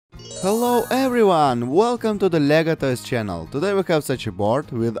Hello everyone, welcome to the LEGO Toys channel. Today we have such a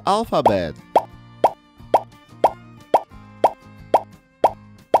board with alphabet.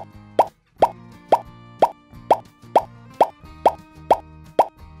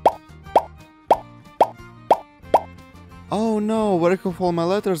 Oh no, where have all my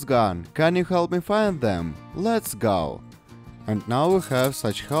letters gone? Can you help me find them? Let's go. And now we have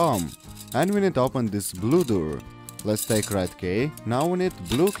such home. And we need to open this blue door. Let's take red key, now we need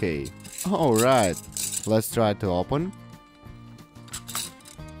blue key. Alright, let's try to open.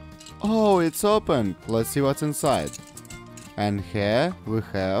 Oh, it's open. Let's see what's inside. And here we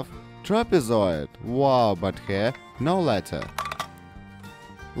have trapezoid. Wow, but here no letter.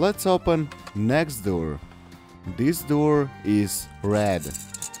 Let's open next door. This door is red.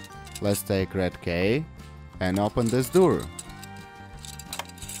 Let's take red key and open this door.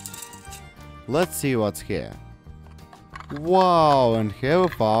 Let's see what's here. Wow, and here we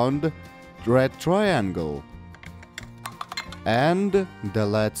found red triangle and the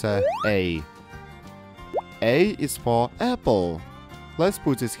letter A. A is for apple. Let's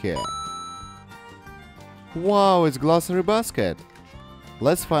put it here. Wow, it's glossary basket.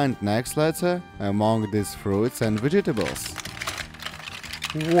 Let's find next letter among these fruits and vegetables.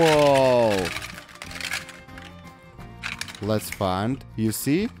 Whoa! Let's find, you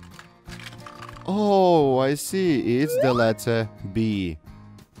see? Oh, I see, it's the letter B.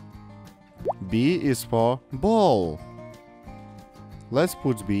 B is for ball. Let's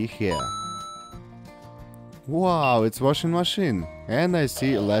put B here. Wow, it's washing machine. And I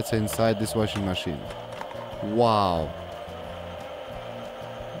see a letter inside this washing machine. Wow.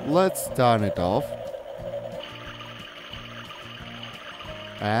 Let's turn it off.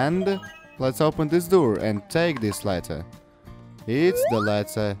 And let's open this door and take this letter. It's the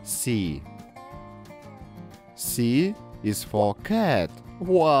letter C. C is for cat.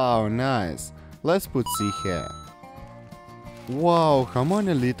 Wow, nice. Let's put C here. Wow, how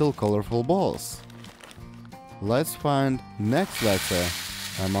many little colorful balls. Let's find next letter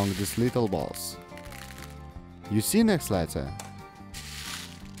among these little balls. You see next letter?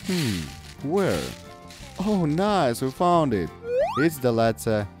 Where? Oh, nice, we found it. It's the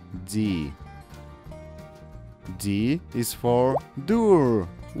letter D. D is for door.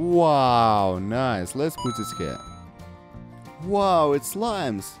 Wow, nice. Let's put it here. Wow, it's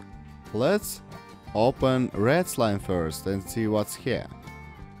slimes. Let's open red slime first and see what's here.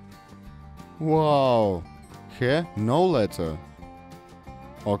 Wow, here no letter.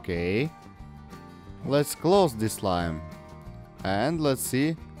 Okay. Let's close this slime. And let's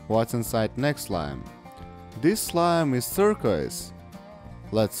see what's inside next slime. This slime is turquoise.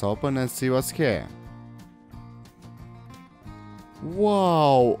 Let's open and see what's here.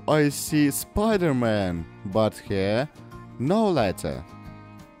 Wow, I see Spider-Man, but here no letter.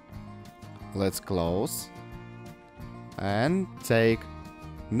 Let's close and take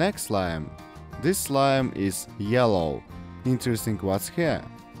next slime. This slime is yellow. Interesting what's here.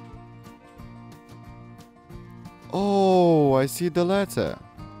 Oh, I see the letter.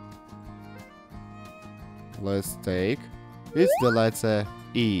 Let's take. It's the letter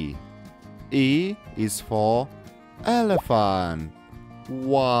E. E is for elephant.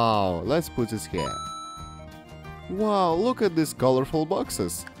 Wow, let's put it here. Wow, look at these colorful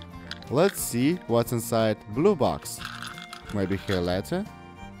boxes. Let's see what's inside blue box. Maybe here letter?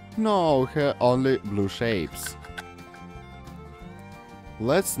 No, here only blue shapes.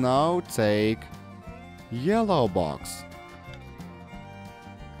 Let's now take yellow box.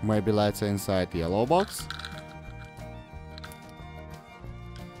 Maybe letter inside yellow box?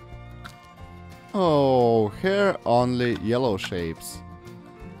 Oh, here only yellow shapes.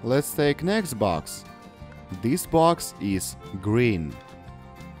 Let's take next box. This box is green.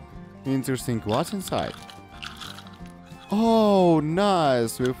 Interesting what's inside. Oh,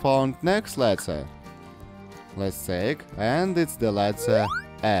 nice, we found next letter. Let's take, and it's the letter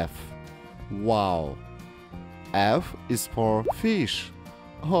F. Wow. F is for fish.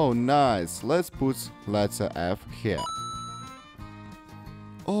 Oh, nice, let's put letter F here.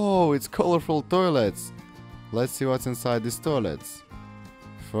 Oh, it's colorful toilets. Let's see what's inside these toilets.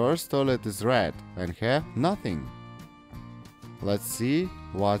 First toilet is red, and here nothing. Let's see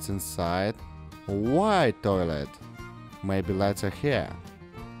what's inside white toilet. Maybe letter here.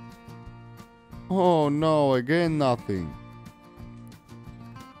 Oh no, again nothing.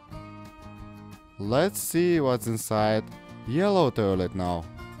 Let's see what's inside yellow toilet now.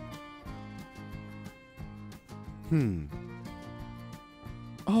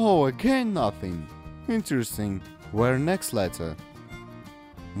 Oh, again nothing. Interesting. Where next letter?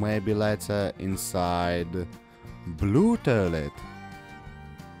 Maybe letter inside blue toilet.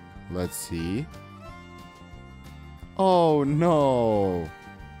 Let's see. Oh no!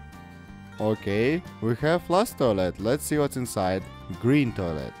 Okay, we have last toilet. Let's see what's inside. Green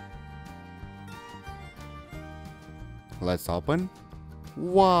toilet. Let's open.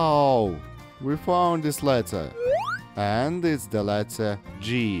 Wow! We found this letter. And it's the letter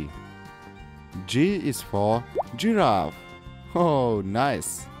G. G is for giraffe. Oh,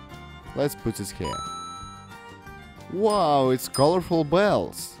 nice. Let's put it here. Wow, it's colorful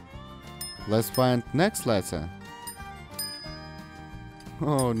bells. Let's find next letter.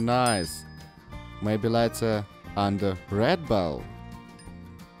 Oh, nice. Maybe letter under red bell.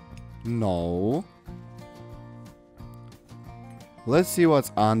 No. Let's see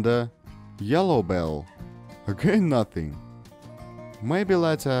what's under yellow bell. Again nothing. Maybe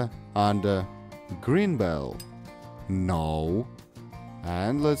letter under green bell. No.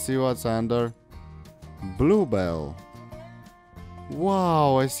 And let's see what's under blue bell.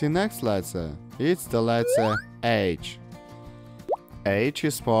 Wow, I see next letter. It's the letter H. H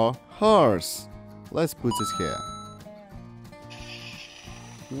is for horse. Let's put it here.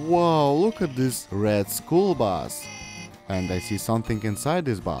 Wow, look at this red school bus. And I see something inside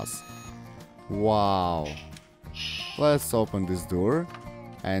this bus. Wow. Let's open this door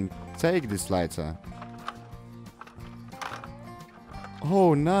and take this letter.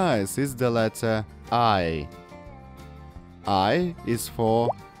 Oh, nice. It's the letter I. I is for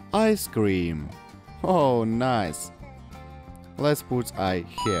ice cream. Oh, nice. Let's put I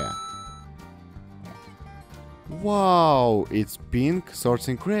here. Wow, it's pink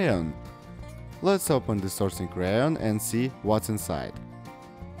sorting crayon. Let's open the sorting crayon and see what's inside.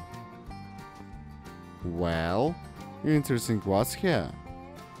 Well, interesting what's here.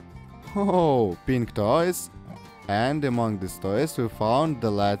 Oh, pink toys. And among these toys we found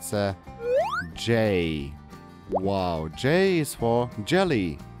the letter J. Wow, J is for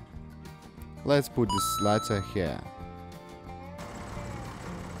jelly. Let's put this letter here.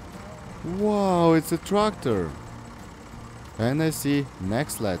 Wow, it's a tractor. And I see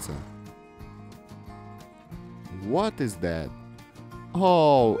next letter. What is that?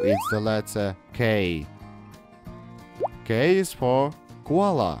 Oh, it's the letter K. K is for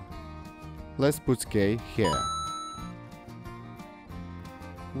koala. Let's put K here.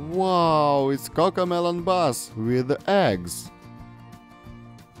 Wow, it's Cocomelon bus with eggs.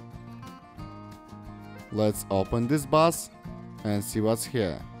 Let's open this bus and see what's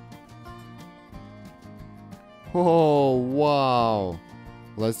here. Oh, wow.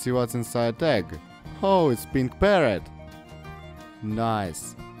 Let's see what's inside egg. Oh, it's pink parrot.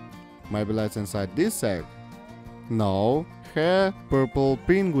 Nice. Maybe let's inside this egg. No, here purple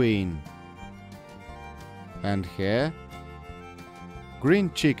penguin. And here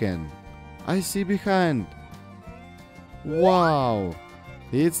green chicken. I see behind. Wow,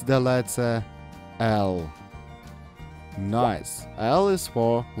 it's the letter L. Nice. L is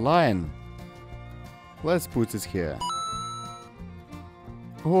for lion. Let's put it here.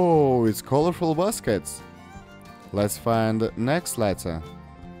 Oh, it's colorful baskets. Let's find the next letter.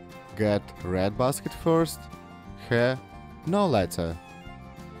 Get red basket first. Here, no letter.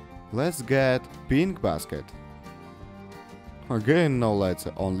 Let's get pink basket. Again, no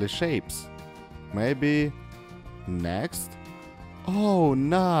letter, only shapes. Maybe next? Oh,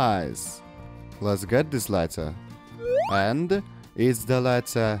 nice. Let's get this letter. And it's the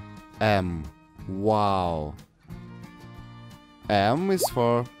letter M. Wow. M is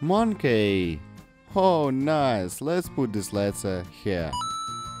for monkey. Oh, nice. Let's put this letter here.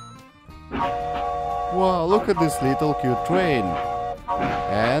 Wow, look at this little cute train.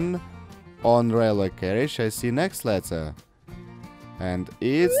 And on railway carriage I see next letter. And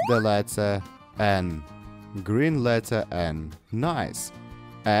it's the letter N. Green letter N. Nice.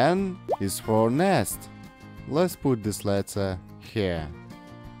 N is for nest. Let's put this letter here.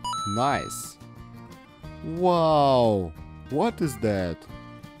 Nice. Wow. What is that?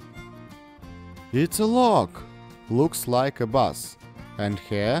 It's a lock. Looks like a bus. And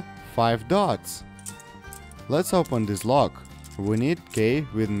here 5 dots. Let's open this lock. We need K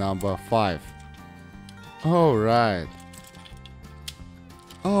with number 5. Alright.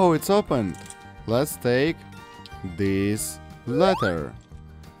 Oh, it's opened. Let's take this letter.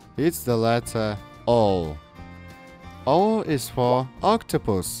 It's the letter O. O is for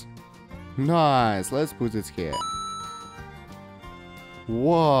octopus. Nice, let's put it here.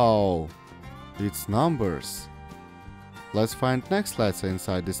 Wow, it's numbers. Let's find next letter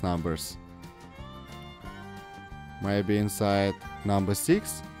inside these numbers. Maybe inside number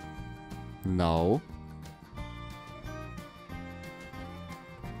 6? No.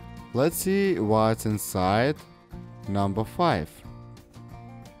 Let's see what's inside number 5.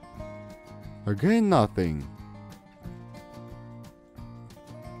 Again nothing.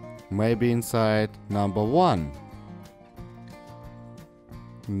 Maybe inside number 1.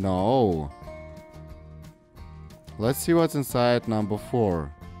 No. Let's see what's inside number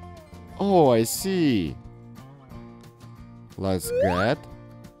 4. Oh, I see. Let's get.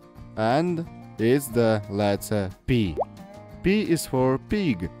 And it's the letter P. P is for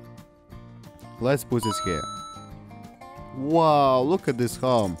pig. Let's put it here. Wow, look at this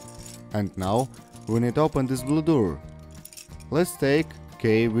home. And now we need to open this blue door. Let's take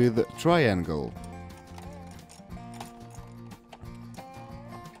K with triangle.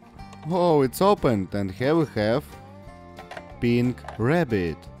 Oh, it's opened, and here we have pink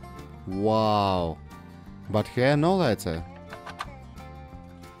rabbit. Wow. But here no letter.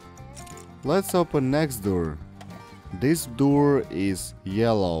 Let's open next door. This door is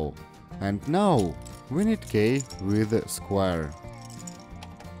yellow. And now we need K with square.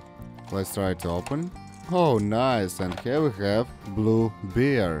 Let's try to open. Oh, nice, and here we have blue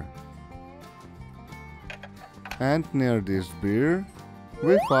bear. And near this bear,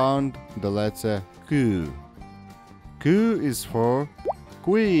 we found the letter Q. Q is for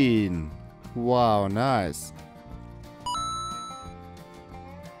queen. Wow, nice.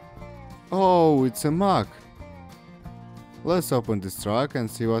 Oh, it's a mug. Let's open this truck and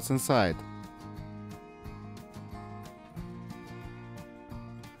see what's inside.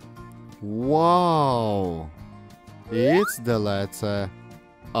 Wow! It's the letter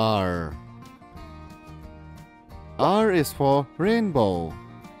R. R is for rainbow.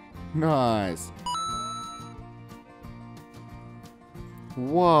 Nice.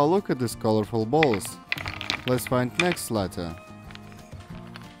 Wow, look at these colorful balls. Let's find next letter.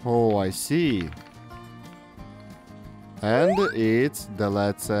 Oh, I see. And it's the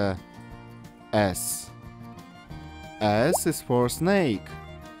letter S. S is for snake.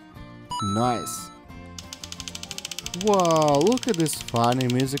 Nice. Wow, look at this funny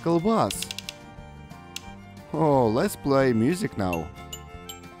musical bus. Oh, let's play music now.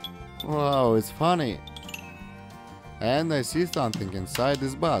 Wow, it's funny. And I see something inside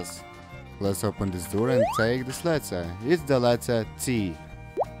this bus. Let's open this door and take this letter. It's the letter T.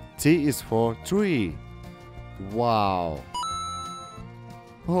 T is for tree. Wow.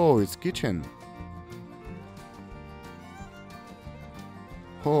 Oh, it's kitchen.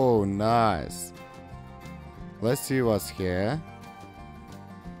 Oh, nice. Let's see what's here.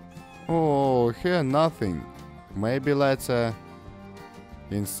 Oh, here nothing. Maybe let's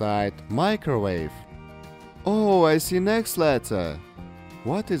inside microwave. Oh, I see next letter.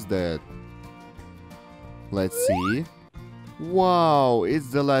 What is that? Let's see. Wow,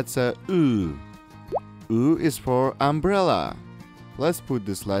 it's the letter U. U is for umbrella. Let's put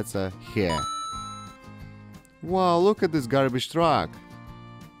this letter here. Wow, look at this garbage truck.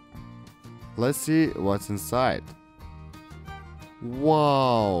 Let's see what's inside.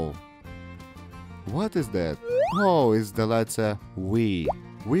 Wow. What is that? Oh, it's the letter V.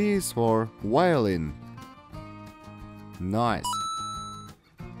 V is for violin. Nice.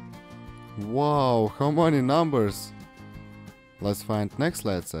 Wow, how many numbers? Let's find next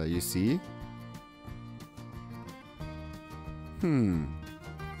letter, you see?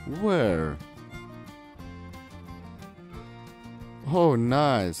 Where? Oh,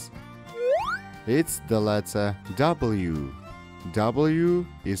 nice. It's the letter W. W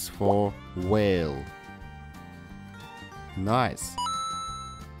is for whale. Nice.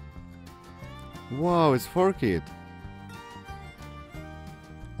 Wow, it's for kid.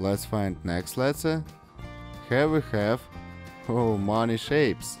 Let's find next letter. Here we have, oh, money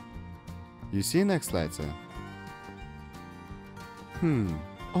shapes. You see next letter?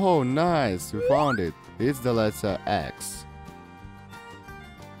 Oh, nice, we found it. It's the letter X.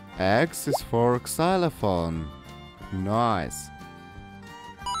 X is for xylophone. Nice.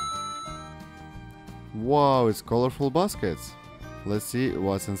 Wow, it's colorful baskets. Let's see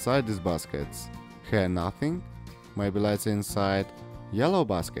what's inside these baskets. Here nothing. Maybe let's inside yellow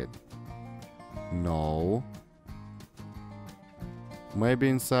basket. No. Maybe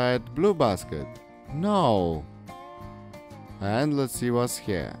inside blue basket. No. And let's see what's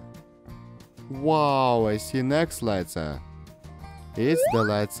here. Wow, I see next letter. It's the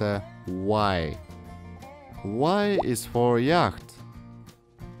letter Y. Y is for yacht.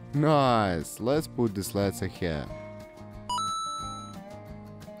 Nice. Let's put this letter here.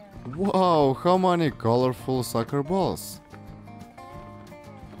 Wow, how many colorful soccer balls.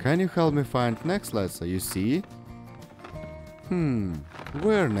 Can you help me find next letter, you see?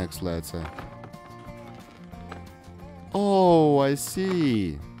 Where next letter? Oh, I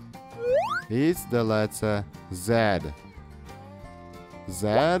see. It's the letter Z.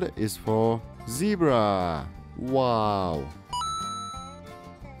 Z is for zebra. Wow!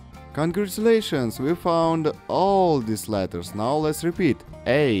 Congratulations, we found all these letters. Now let's repeat.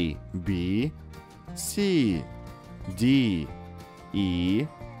 A, B, C, D, E,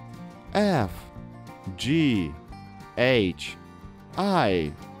 F, G, H,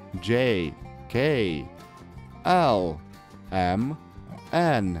 I, J, K, L, M,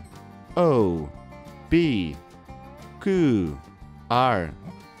 N, O, P, Q, R,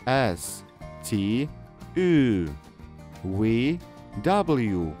 S, T, U, V,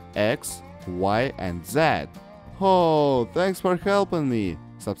 W, X, Y, and Z. Oh, thanks for helping me.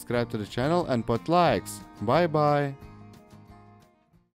 Subscribe to the channel and put likes. Bye bye.